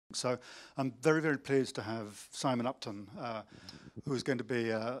So I'm very, very pleased to have Simon Upton, who's going to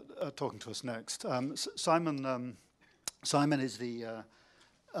be talking to us next. Simon is the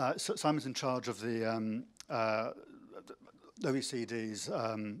Simon's in charge of the OECD's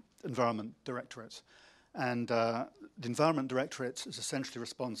Environment Directorate, and the Environment Directorate is essentially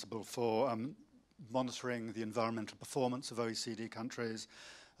responsible for monitoring the environmental performance of OECD countries,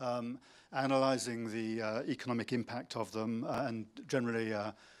 analysing the economic impact of them, and generally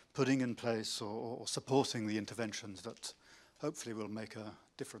putting in place or supporting the interventions that hopefully will make a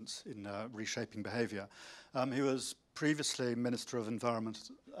difference in reshaping behaviour. He was previously Minister of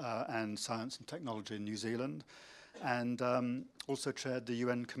Environment and Science and Technology in New Zealand, and also chaired the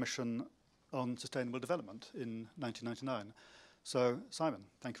UN Commission on Sustainable Development in 1999. So, Simon,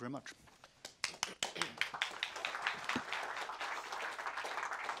 thank you very much.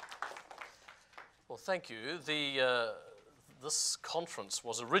 Well, thank you. This conference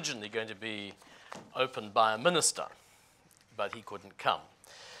was originally going to be opened by a minister, but he couldn't come.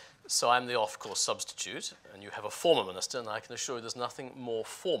 So I'm the off-course substitute, and you have a former minister, and I can assure you there's nothing more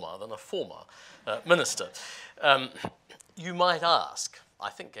former than a former minister. You might ask, I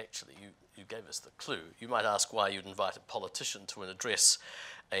think actually you gave us the clue, you might ask why you'd invite a politician to address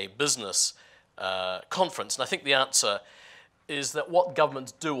a business conference, and I think the answer is that what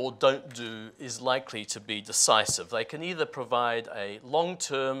governments do or don't do is likely to be decisive. They can either provide a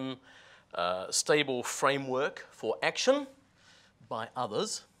long-term, stable framework for action by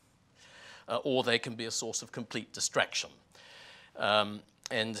others, or they can be a source of complete distraction.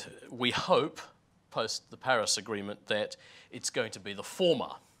 And we hope, post the Paris Agreement, that it's going to be the former,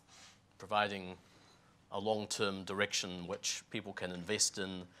 providing a long-term direction which people can invest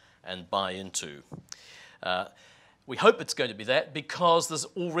in and buy into. We hope it's going to be that because there's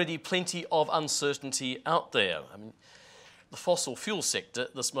already plenty of uncertainty out there. I mean, the fossil fuel sector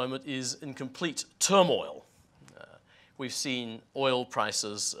at this moment is in complete turmoil. We've seen oil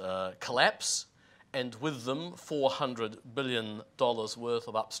prices collapse, and with them $400 billion worth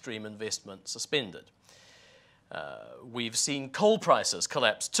of upstream investment suspended. We've seen coal prices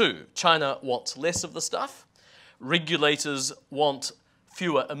collapse too. China wants less of the stuff. Regulators want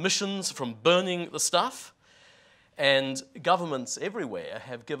fewer emissions from burning the stuff. And governments everywhere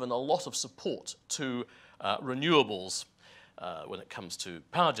have given a lot of support to renewables when it comes to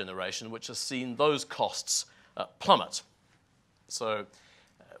power generation, which has seen those costs plummet. So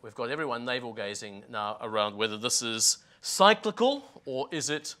we've got everyone navel-gazing now around whether this is cyclical or is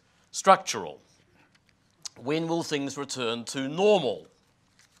it structural. When will things return to normal?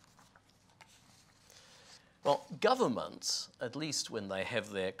 Well, governments, at least when they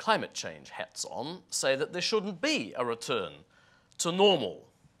have their climate change hats on, say that there shouldn't be a return to normal.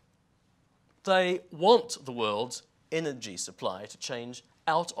 They want the world's energy supply to change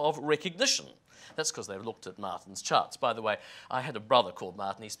out of recognition. That's because they've looked at Martin's charts. By the way, I had a brother called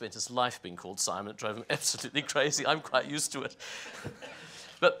Martin. He spent his life being called Simon. It drove him absolutely crazy. I'm quite used to it.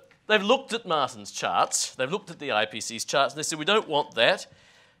 But they've looked at Martin's charts. They've looked at the IPCC's charts, and they said, we don't want that.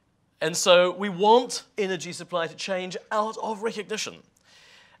 And so we want energy supply to change out of recognition.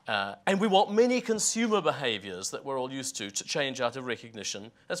 And we want many consumer behaviours that we're all used to change out of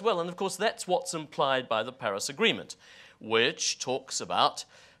recognition as well. And of course, that's what's implied by the Paris Agreement, which talks about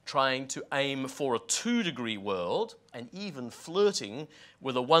trying to aim for a 2-degree world and even flirting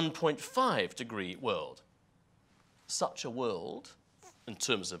with a 1.5-degree world. Such a world, in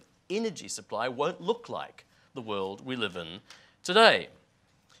terms of energy supply, won't look like the world we live in today.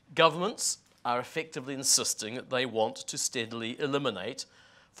 Governments are effectively insisting that they want to steadily eliminate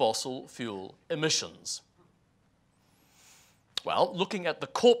fossil fuel emissions. Well, looking at the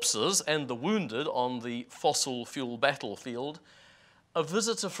corpses and the wounded on the fossil fuel battlefield, a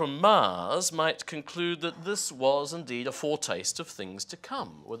visitor from Mars might conclude that this was indeed a foretaste of things to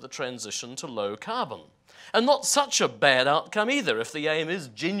come with the transition to low carbon. And not such a bad outcome either if the aim is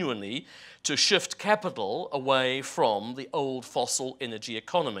genuinely to shift capital away from the old fossil energy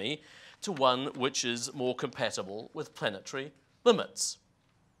economy to one which is more compatible with planetary limits.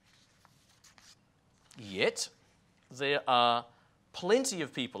 Yet, there are plenty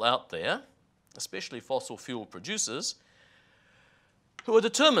of people out there, especially fossil fuel producers, who are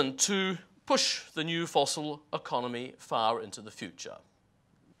determined to push the new fossil economy far into the future.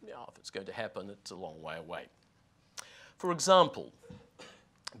 Now, if it's going to happen, it's a long way away. For example,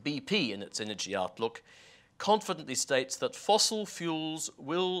 BP, in its energy outlook, confidently states that fossil fuels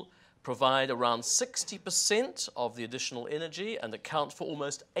will provide around 60% of the additional energy and account for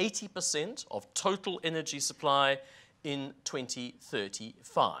almost 80% of total energy supply in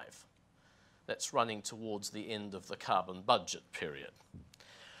 2035. That's running towards the end of the carbon budget period.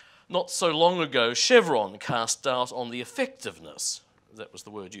 Not so long ago, Chevron cast doubt on the effectiveness, that was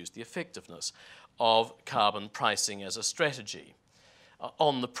the word used, the effectiveness of carbon pricing as a strategy,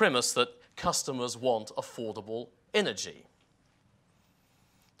 on the premise that customers want affordable energy.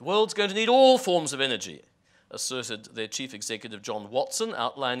 The world's going to need all forms of energy, asserted their chief executive John Watson,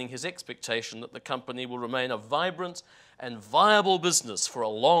 outlining his expectation that the company will remain a vibrant and viable business for a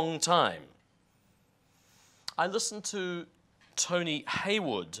long time. I listened to Tony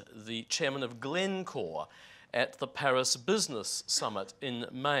Haywood, the chairman of Glencore, at the Paris Business Summit in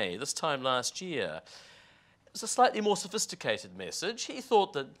May, this time last year. It was a slightly more sophisticated message. He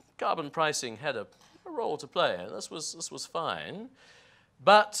thought that carbon pricing had a role to play, and this was fine.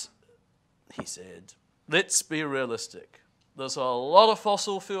 But, he said, let's be realistic. There's a lot of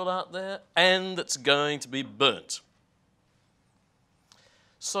fossil fuel out there, and it's going to be burnt.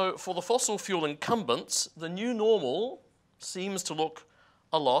 So for the fossil fuel incumbents, the new normal seems to look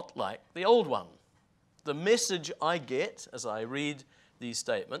a lot like the old one. The message I get as I read these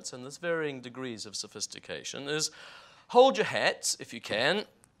statements, and there's varying degrees of sophistication, is hold your hats if you can.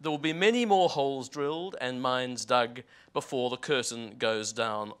 There will be many more holes drilled and mines dug before the curtain goes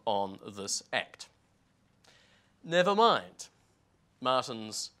down on this act. Never mind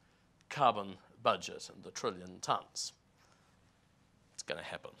Martin's carbon budget and the trillion tonnes. It's going to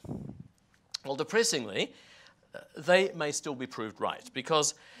happen. Well, depressingly, they may still be proved right,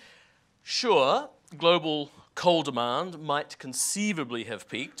 because sure, global coal demand might conceivably have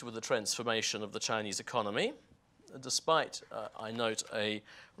peaked with the transformation of the Chinese economy, despite, I note, a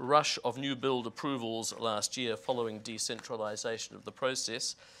rush of new build approvals last year following decentralization of the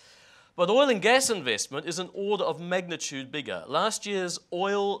process. But oil and gas investment is an order of magnitude bigger. Last year's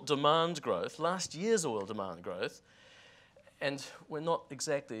oil demand growth, and we're not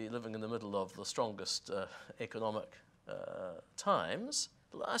exactly living in the middle of the strongest economic times,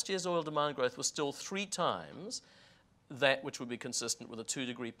 last year's oil demand growth was still 3 times that which would be consistent with a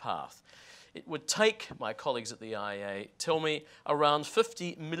 2-degree path. It would take, my colleagues at the IEA tell me, around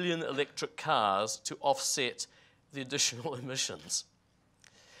 50 million electric cars to offset the additional emissions.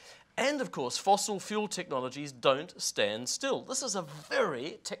 And of course, fossil fuel technologies don't stand still. This is a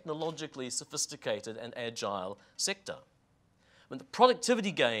very technologically sophisticated and agile sector. I mean, the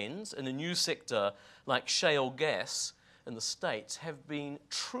productivity gains in a new sector like shale gas in the States have been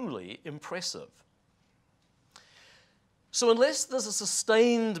truly impressive. So unless there's a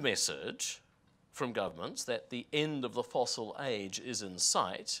sustained message from governments that the end of the fossil age is in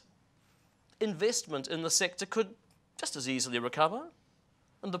sight, investment in the sector could just as easily recover,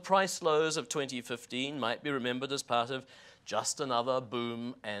 and the price lows of 2015 might be remembered as part of just another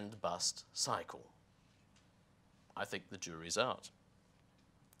boom and bust cycle. I think the jury's out.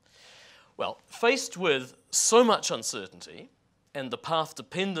 Well, faced with so much uncertainty and the path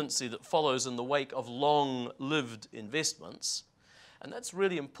dependency that follows in the wake of long-lived investments, and that's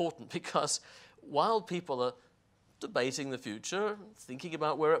really important because while people are debating the future, thinking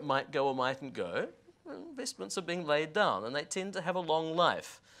about where it might go or mightn't go, investments are being laid down, and they tend to have a long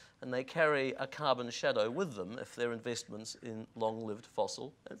life, and they carry a carbon shadow with them if they're investments in long-lived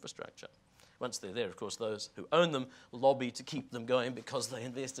fossil infrastructure. Once they're there, of course, those who own them lobby to keep them going because they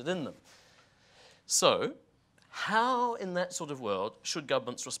invested in them. So, how in that sort of world should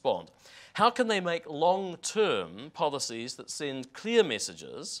governments respond? How can they make long-term policies that send clear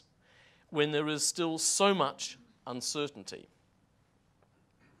messages when there is still so much uncertainty?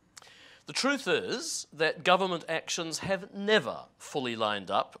 The truth is that government actions have never fully lined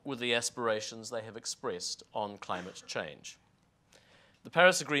up with the aspirations they have expressed on climate change. The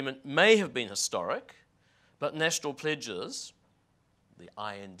Paris Agreement may have been historic, but national pledges, the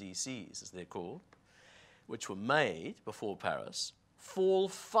INDCs as they're called, which were made before Paris, fall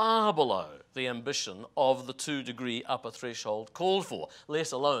far below the ambition of the 2-degree upper threshold called for,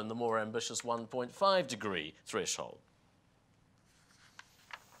 let alone the more ambitious 1.5-degree threshold.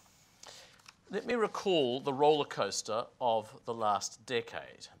 Let me recall the roller coaster of the last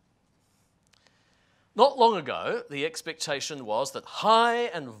decade. Not long ago, the expectation was that high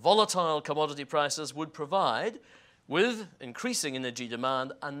and volatile commodity prices would provide, with increasing energy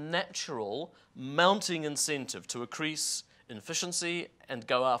demand, a natural mounting incentive to increase efficiency and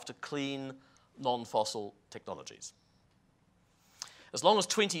go after clean, non-fossil technologies. As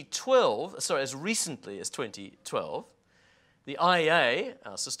recently as 2012, the IEA,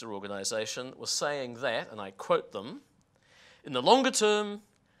 our sister organisation, was saying that, and I quote them, "In the longer term,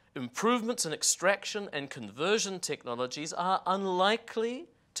 improvements in extraction and conversion technologies are unlikely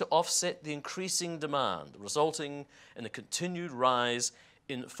to offset the increasing demand, resulting in a continued rise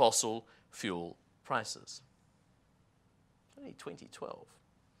in fossil fuel prices." Only 2012.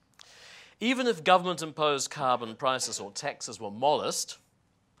 Even if government-imposed carbon prices or taxes were modest,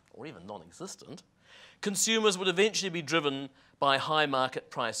 or even non-existent, consumers would eventually be driven by high market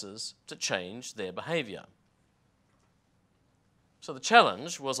prices to change their behaviour. So the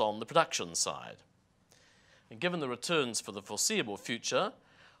challenge was on the production side. And given the returns for the foreseeable future,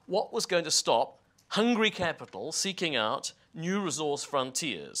 what was going to stop hungry capital seeking out new resource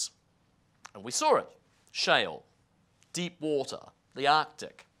frontiers? And we saw it. Shale, deep water, the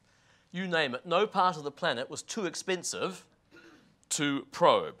Arctic. You name it, no part of the planet was too expensive to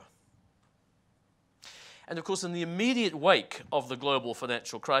probe. And of course, in the immediate wake of the global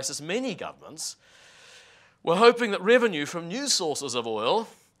financial crisis, many governments were hoping that revenue from new sources of oil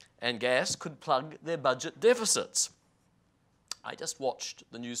and gas could plug their budget deficits. I just watched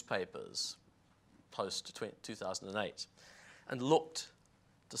the newspapers post-2008 and looked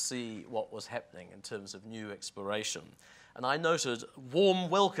to see what was happening in terms of new exploration. And I noted warm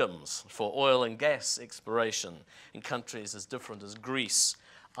welcomes for oil and gas exploration in countries as different as Greece,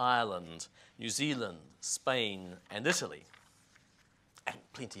 Ireland, New Zealand, Spain, and Italy, and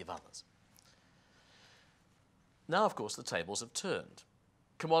plenty of others. Now, of course, the tables have turned.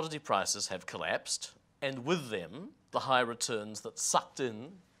 Commodity prices have collapsed, and with them, the high returns that sucked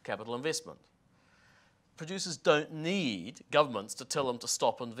in capital investment. Producers don't need governments to tell them to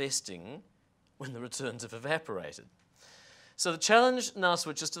stop investing when the returns have evaporated. So the challenge now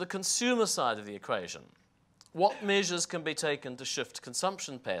switches to the consumer side of the equation. What measures can be taken to shift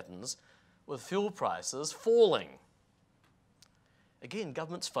consumption patterns with fuel prices falling? Again,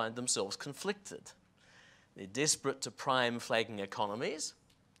 governments find themselves conflicted. They're desperate to prime flagging economies.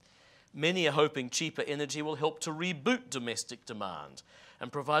 Many are hoping cheaper energy will help to reboot domestic demand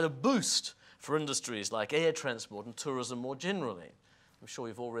and provide a boost for industries like air transport and tourism more generally. I'm sure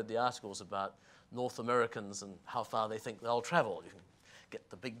you've all read the articles about North Americans and how far they think they'll travel. You can get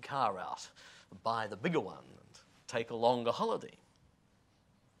the big car out, buy the bigger one, and take a longer holiday.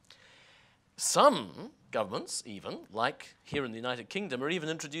 Some governments, even, like here in the United Kingdom, are even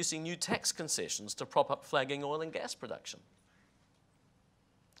introducing new tax concessions to prop up flagging oil and gas production.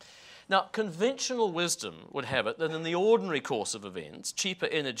 Now, conventional wisdom would have it that in the ordinary course of events, cheaper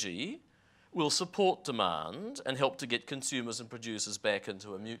energy will support demand and help to get consumers and producers back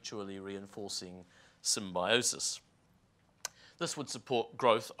into a mutually reinforcing symbiosis. This would support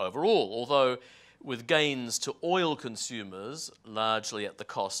growth overall, although with gains to oil consumers largely at the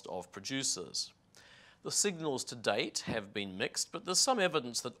cost of producers. The signals to date have been mixed, but there's some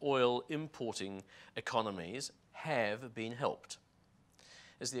evidence that oil importing economies have been helped.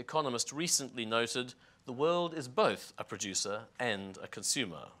 As The Economist recently noted, the world is both a producer and a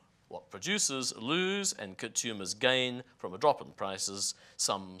consumer. What producers lose and consumers gain from a drop in prices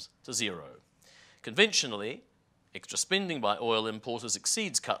sums to zero. Conventionally, extra spending by oil importers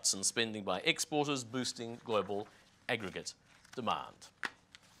exceeds cuts in spending by exporters, boosting global aggregate demand.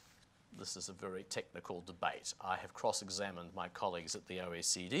 This is a very technical debate. I have cross-examined my colleagues at the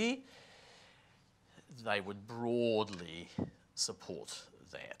OECD. They would broadly support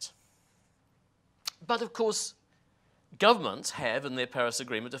that. But of course, governments have, in their Paris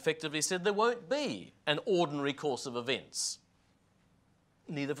Agreement, effectively said there won't be an ordinary course of events,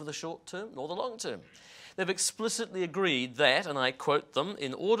 neither for the short term nor the long term. They've explicitly agreed that, and I quote them,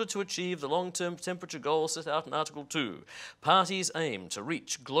 in order to achieve the long-term temperature goals set out in Article 2, parties aim to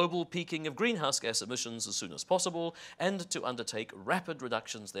reach global peaking of greenhouse gas emissions as soon as possible and to undertake rapid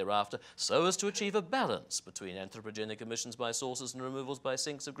reductions thereafter so as to achieve a balance between anthropogenic emissions by sources and removals by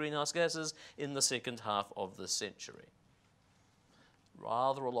sinks of greenhouse gases in the second half of this century.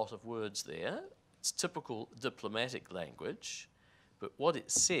 Rather a lot of words there. It's typical diplomatic language, but what it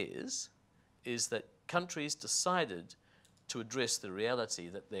says is that countries decided to address the reality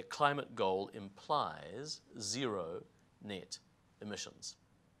that their climate goal implies zero net emissions.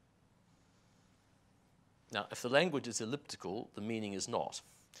 Now, if the language is elliptical, the meaning is not.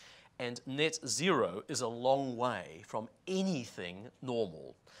 And net zero is a long way from anything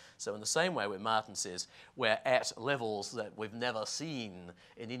normal. So in the same way where Martin says we're at levels that we've never seen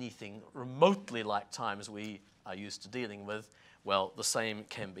in anything remotely like times we are used to dealing with, well, the same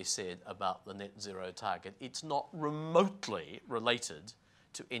can be said about the net zero target. It's not remotely related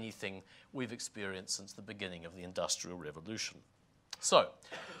to anything we've experienced since the beginning of the Industrial Revolution. So,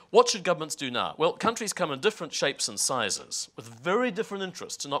 what should governments do now? Well, countries come in different shapes and sizes, with very different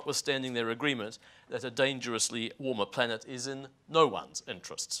interests, notwithstanding their agreement that a dangerously warmer planet is in no one's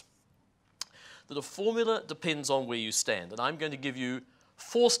interests. The formula depends on where you stand, and I'm going to give you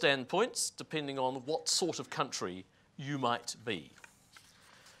 4 standpoints depending on what sort of country you might be.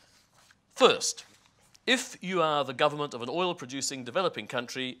 First, If you are the government of an oil-producing developing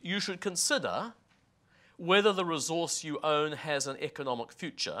country, you should consider whether the resource you own has an economic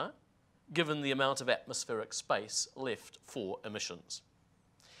future, given the amount of atmospheric space left for emissions.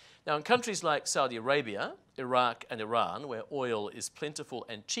 Now, in countries like Saudi Arabia, Iraq and Iran, where oil is plentiful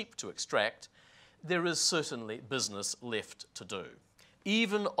and cheap to extract, there is certainly business left to do.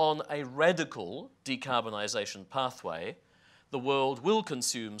 Even on a radical decarbonisation pathway, the world will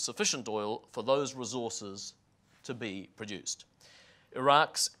consume sufficient oil for those resources to be produced.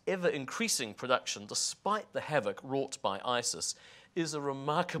 Iraq's ever-increasing production, despite the havoc wrought by ISIS, is a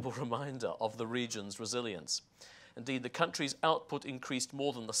remarkable reminder of the region's resilience. Indeed, the country's output increased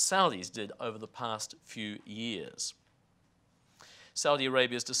more than the Saudis did over the past few years. Saudi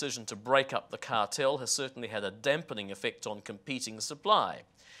Arabia's decision to break up the cartel has certainly had a dampening effect on competing supply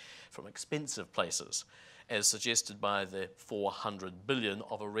from expensive places, as suggested by the $400 billion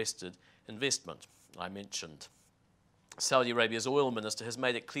of arrested investment I mentioned. Saudi Arabia's oil minister has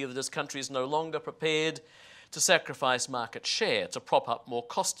made it clear that his country is no longer prepared to sacrifice market share to prop up more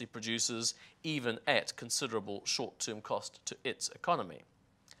costly producers, even at considerable short-term cost to its economy.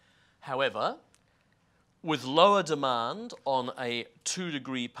 However, with lower demand on a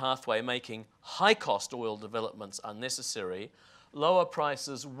 2-degree pathway making high-cost oil developments unnecessary, lower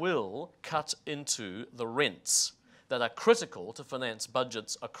prices will cut into the rents that are critical to finance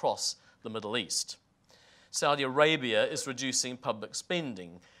budgets across the Middle East. Saudi Arabia is reducing public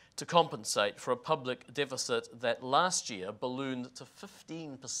spending to compensate for a public deficit that last year ballooned to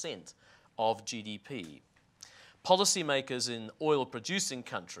 15% of GDP. Policymakers in oil-producing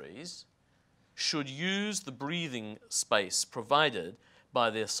countries should use the breathing space provided by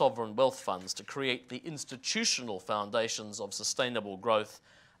their sovereign wealth funds to create the institutional foundations of sustainable growth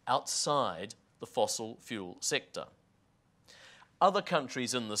outside the fossil fuel sector. Other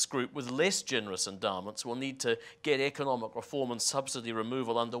countries in this group with less generous endowments will need to get economic reform and subsidy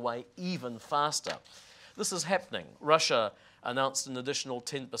removal underway even faster. This is happening. Russia announced an additional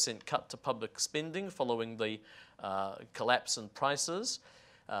 10% cut to public spending following the collapse in prices.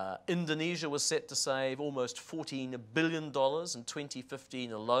 Indonesia was set to save almost $14 billion in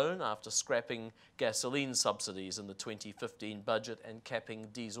 2015 alone after scrapping gasoline subsidies in the 2015 budget and capping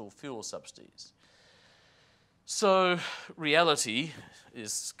diesel fuel subsidies. So reality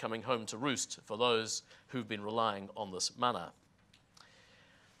is coming home to roost for those who've been relying on this mana.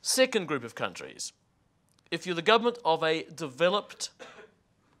 Second group of countries. If you're the government of a developed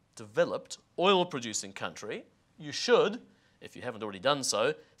oil-producing country, you should, if you haven't already done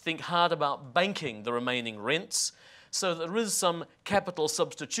so, think hard about banking the remaining rents so that there is some capital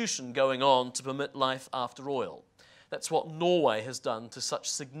substitution going on to permit life after oil. That's what Norway has done to such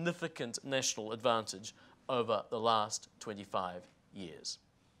significant national advantage over the last 25 years.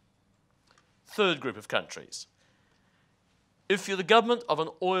 Third group of countries. If you're the government of an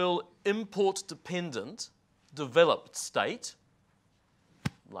oil import-dependent developed state,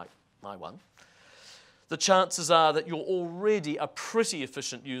 like my one, the chances are that you're already a pretty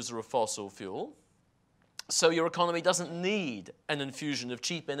efficient user of fossil fuel, so your economy doesn't need an infusion of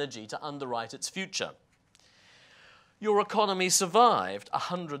cheap energy to underwrite its future. Your economy survived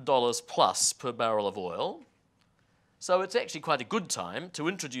 $100 plus per barrel of oil, so it's actually quite a good time to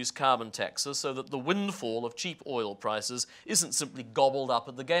introduce carbon taxes so that the windfall of cheap oil prices isn't simply gobbled up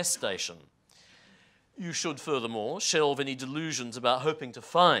at the gas station. You should, furthermore, shelve any delusions about hoping to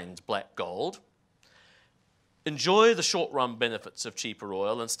find black gold. Enjoy the short-run benefits of cheaper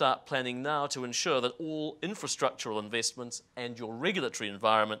oil and start planning now to ensure that all infrastructural investments and your regulatory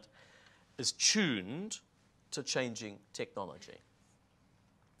environment is tuned to changing technology.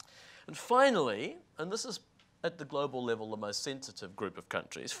 And finally, and this is at the global level the most sensitive group of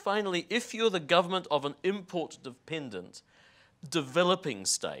countries, finally, if you're the government of an import-dependent developing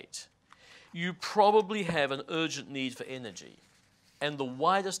state, you probably have an urgent need for energy and the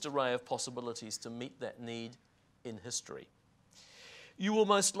widest array of possibilities to meet that need in history. You will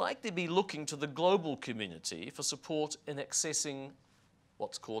most likely be looking to the global community for support in accessing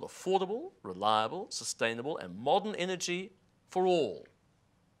what's called affordable, reliable, sustainable, and modern energy for all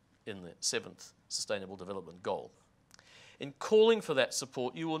in the 7th Sustainable Development Goal. In calling for that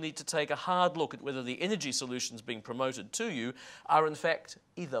support, you will need to take a hard look at whether the energy solutions being promoted to you are in fact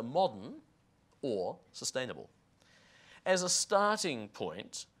either modern or sustainable. As a starting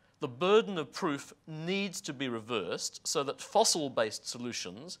point, the burden of proof needs to be reversed so that fossil-based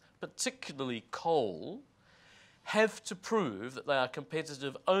solutions, particularly coal, have to prove that they are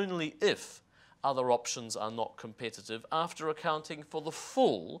competitive only if other options are not competitive after accounting for the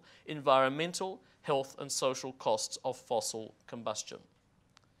full environmental, health and social costs of fossil combustion.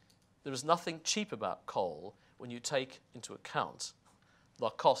 There is nothing cheap about coal when you take into account the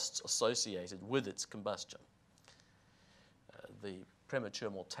costs associated with its combustion. The premature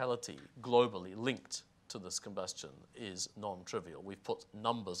mortality globally linked to this combustion is non-trivial. We've put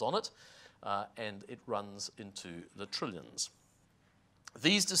numbers on it, and it runs into the trillions.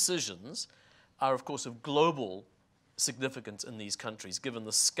 These decisions are, of course, of global significance in these countries, given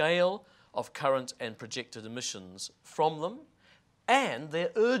the scale of current and projected emissions from them and their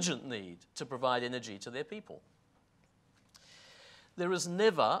urgent need to provide energy to their people. There is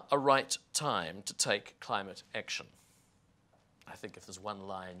never a right time to take climate action. I think if there's one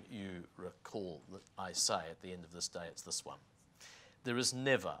line you recall that I say at the end of this day, it's this one. There is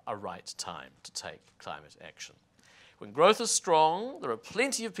never a right time to take climate action. When growth is strong, there are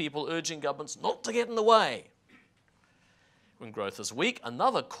plenty of people urging governments not to get in the way. When growth is weak,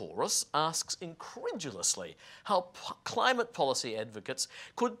 another chorus asks incredulously how climate policy advocates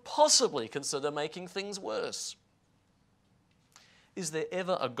could possibly consider making things worse. Is there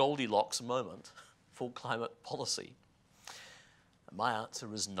ever a Goldilocks moment for climate policy? My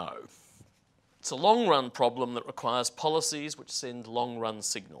answer is no. It's a long-run problem that requires policies which send long-run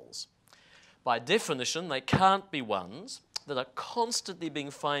signals. By definition, they can't be ones that are constantly being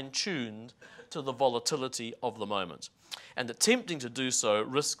fine-tuned to the volatility of the moment. And attempting to do so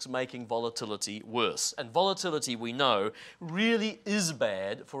risks making volatility worse. And volatility, we know, really is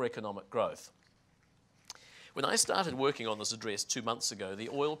bad for economic growth. When I started working on this address 2 months ago, the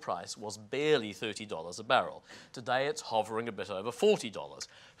oil price was barely $30 a barrel. Today it's hovering a bit over $40.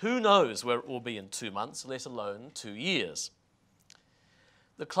 Who knows where it will be in 2 months, let alone 2 years?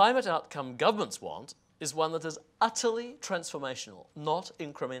 The climate outcome governments want is one that is utterly transformational, not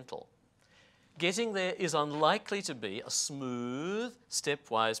incremental. Getting there is unlikely to be a smooth,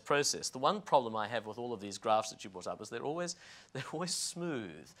 stepwise process. The one problem I have with all of these graphs that you brought up is they're always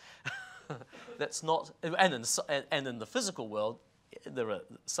smooth. That's not, and in the physical world, there are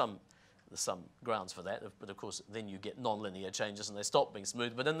some grounds for that, but of course then you get non-linear changes and they stop being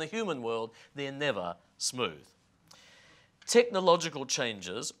smooth. But in the human world, they're never smooth. Technological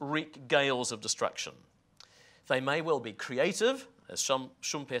changes wreak gales of destruction. They may well be creative, as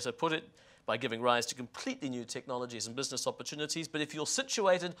Schumpeter put it, by giving rise to completely new technologies and business opportunities, but if you're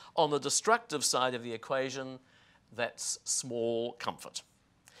situated on the destructive side of the equation, that's small comfort.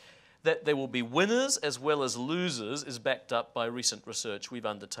 That there will be winners as well as losers is backed up by recent research we've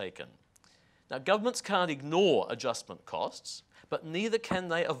undertaken. Now, governments can't ignore adjustment costs, but neither can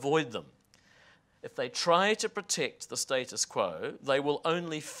they avoid them. If they try to protect the status quo, they will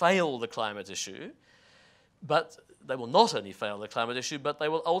only fail the climate issue, but they will not only fail the climate issue, but they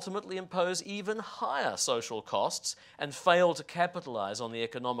will ultimately impose even higher social costs and fail to capitalize on the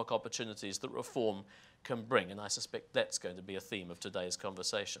economic opportunities that reform can bring. And I suspect that's going to be a theme of today's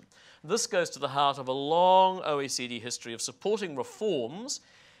conversation. This goes to the heart of a long OECD history of supporting reforms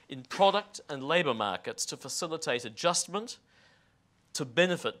in product and labour markets to facilitate adjustment, to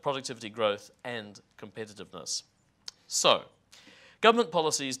benefit productivity growth and competitiveness. So, government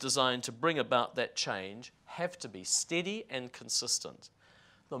policies designed to bring about that change have to be steady and consistent.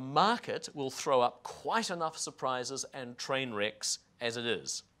 The market will throw up quite enough surprises and train wrecks as it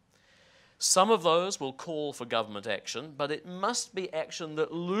is. Some of those will call for government action, but it must be action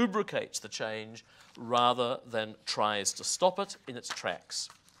that lubricates the change rather than tries to stop it in its tracks,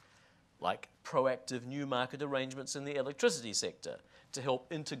 like proactive new market arrangements in the electricity sector to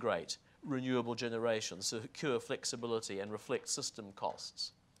help integrate renewable generation, secure flexibility and reflect system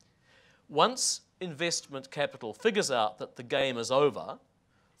costs. Once investment capital figures out that the game is over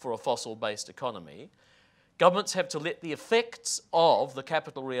for a fossil-based economy, governments have to let the effects of the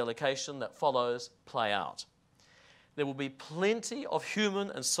capital reallocation that follows play out. There will be plenty of human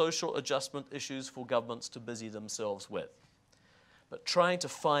and social adjustment issues for governments to busy themselves with. But trying to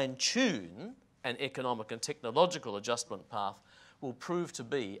fine-tune an economic and technological adjustment path will prove to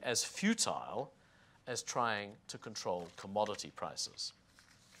be as futile as trying to control commodity prices.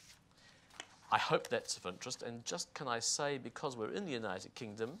 I hope that's of interest, and just can I say, because we're in the United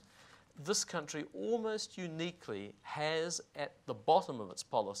Kingdom, this country almost uniquely has at the bottom of its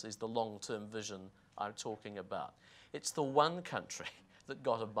policies the long-term vision I'm talking about. It's the one country that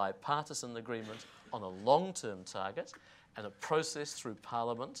got a bipartisan agreement on a long-term target and a process through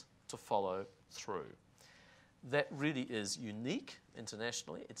Parliament to follow through. That really is unique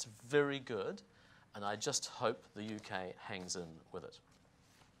internationally. It's very good, and I just hope the UK hangs in with it.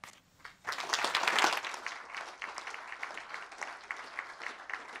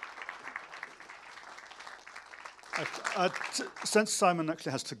 Since Simon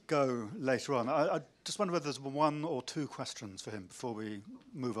actually has to go later on, I just wonder whether there's one or two questions for him before we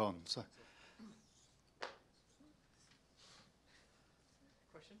move on. So.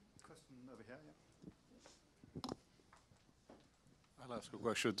 Question over here. Yeah. I'll ask a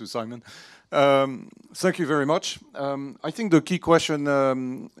question to Simon. Thank you very much. I think the key question,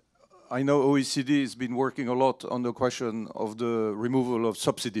 I know OECD has been working a lot on the question of the removal of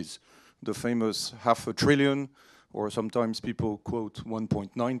subsidies, the famous $500 billion, or sometimes people quote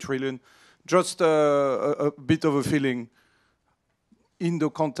 1.9 trillion. Just a bit of a feeling in the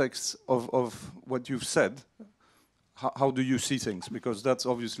context of what you've said, how do you see things? Because that's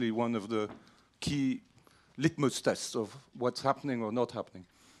obviously one of the key litmus tests of what's happening or not happening.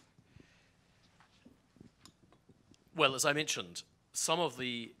 Well, as I mentioned, some of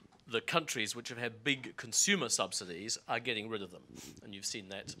the countries which have had big consumer subsidies are getting rid of them. And you've seen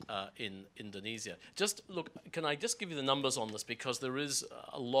that in Indonesia. Just look, can I just give you the numbers on this? Because there is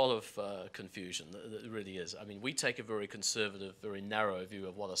a lot of confusion. It really is. I mean, we take a very conservative, very narrow view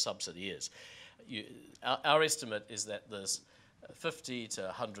of what a subsidy is. Our estimate is that there's 50 to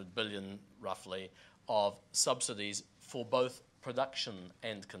 100 billion, roughly, of subsidies for both production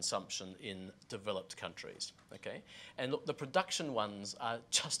and consumption in developed countries, okay? And look, the production ones are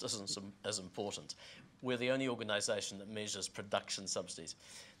just as important. We're the only organisation that measures production subsidies.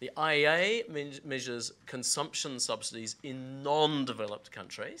 The IEA measures consumption subsidies in non-developed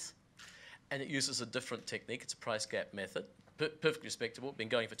countries, and it uses a different technique. It's a price gap method, perfectly respectable, been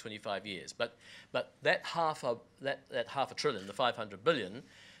going for 25 years. But that half a trillion, the 500 billion,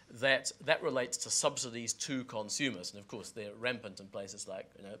 that relates to subsidies to consumers, and of course they're rampant in places like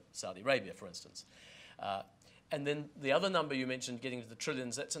Saudi Arabia, for instance. And then the other number you mentioned, getting to the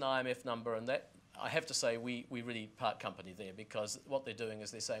trillions, that's an IMF number, and that I have to say we really part company there, because what they're doing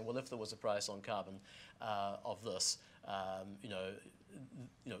is they're saying, well, if there was a price on carbon of this,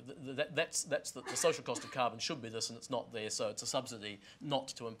 that's the social cost of carbon should be this, and it's not there, so it's a subsidy not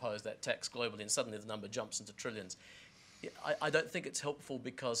to impose that tax globally, and suddenly the number jumps into trillions. I don't think it's helpful,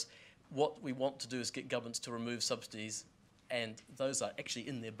 because what we want to do is get governments to remove subsidies, and those are actually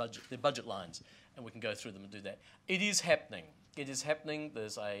in their budget lines, and we can go through them and do that. It is happening. It is happening.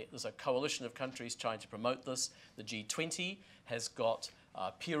 There's a coalition of countries trying to promote this. The G20 has got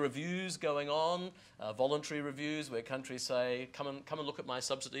peer reviews going on, voluntary reviews where countries say, come and look at my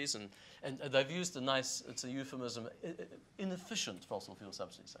subsidies, and they've used a nice, it's a euphemism, inefficient fossil fuel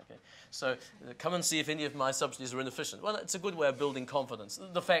subsidies, okay? So come and see if any of my subsidies are inefficient. Well, it's a good way of building confidence.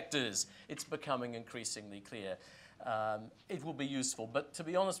 The fact is, it's becoming increasingly clear. It will be useful, but to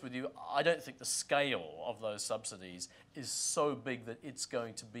be honest with you, I don't think the scale of those subsidies is so big that it's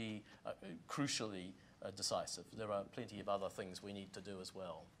going to be crucially decisive. There are plenty of other things we need to do as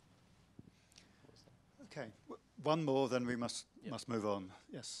well. Okay, one more, then we must move on.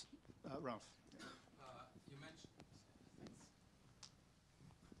 Yes, Ralph.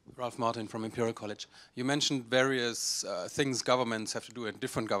 Ralph Martin from Imperial College. You mentioned various things governments have to do and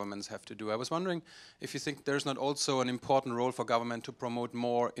different governments have to do. I was wondering if you think there's not also an important role for government to promote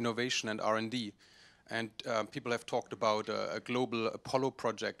more innovation and R&D. And people have talked about a global Apollo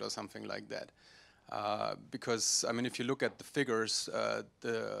project or something like that. Because, I mean, if you look at the figures,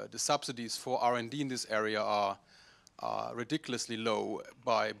 the subsidies for R&D in this area are ridiculously low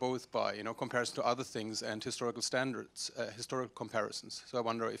both by comparison to other things and historical standards, historical comparisons. So I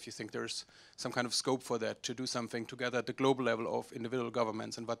wonder if you think there's some kind of scope for that, to do something together at the global level of individual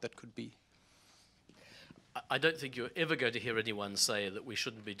governments, and what that could be. I don't think you're ever going to hear anyone say that we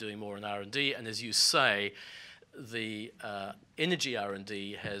shouldn't be doing more in R&D, and as you say, the energy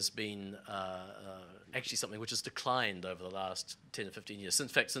R&D has been actually something which has declined over the last 10 or 15 years. In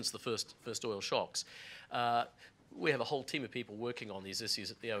fact, since the first oil shocks. We have a whole team of people working on these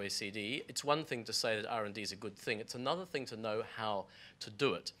issues at the OECD. It's one thing to say that R&D is a good thing. It's another thing to know how to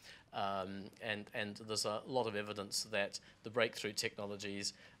do it. And there's a lot of evidence that the breakthrough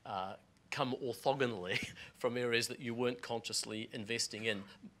technologies come orthogonally from areas that you weren't consciously investing in.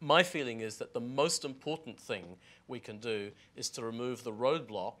 My feeling is that the most important thing we can do is to remove the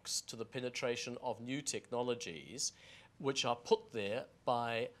roadblocks to the penetration of new technologies, which are put there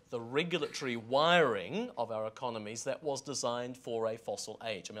by the regulatory wiring of our economies that was designed for a fossil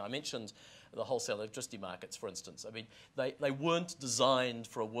age. I mean, I mentioned the wholesale electricity markets, for instance. I mean, they weren't designed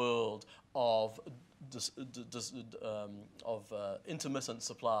for a world of intermittent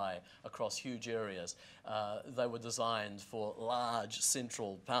supply across huge areas. They were designed for large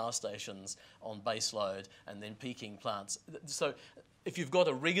central power stations on base load and then peaking plants. So if you've got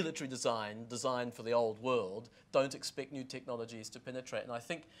a regulatory design designed for the old world, don't expect new technologies to penetrate. And I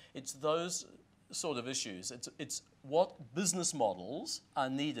think it's those sort of issues. It's what business models are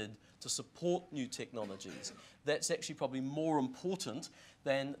needed to support new technologies. That's actually probably more important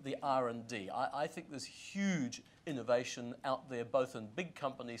than the R&D. I think there's huge innovation out there, both in big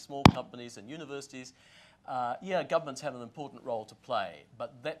companies, small companies, and universities. Yeah, governments have an important role to play,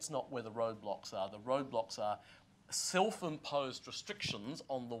 but that's not where the roadblocks are. The roadblocks are self-imposed restrictions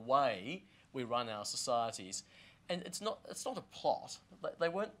on the way we run our societies. And it's not a plot. They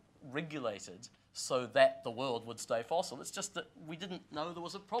weren't regulated so that the world would stay fossil. It's just that we didn't know there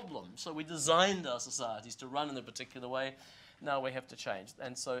was a problem. So we designed our societies to run in a particular way. Now we have to change.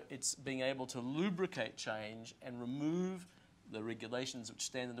 And so it's being able to lubricate change and remove the regulations which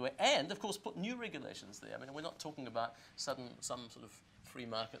stand in the way, and of course put new regulations there. I mean, we're not talking about some sort of free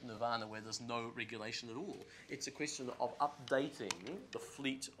market nirvana where there's no regulation at all. It's a question of updating the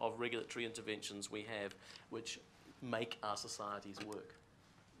fleet of regulatory interventions we have which make our societies work.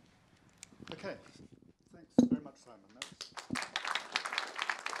 Okay, thanks very much, Simon.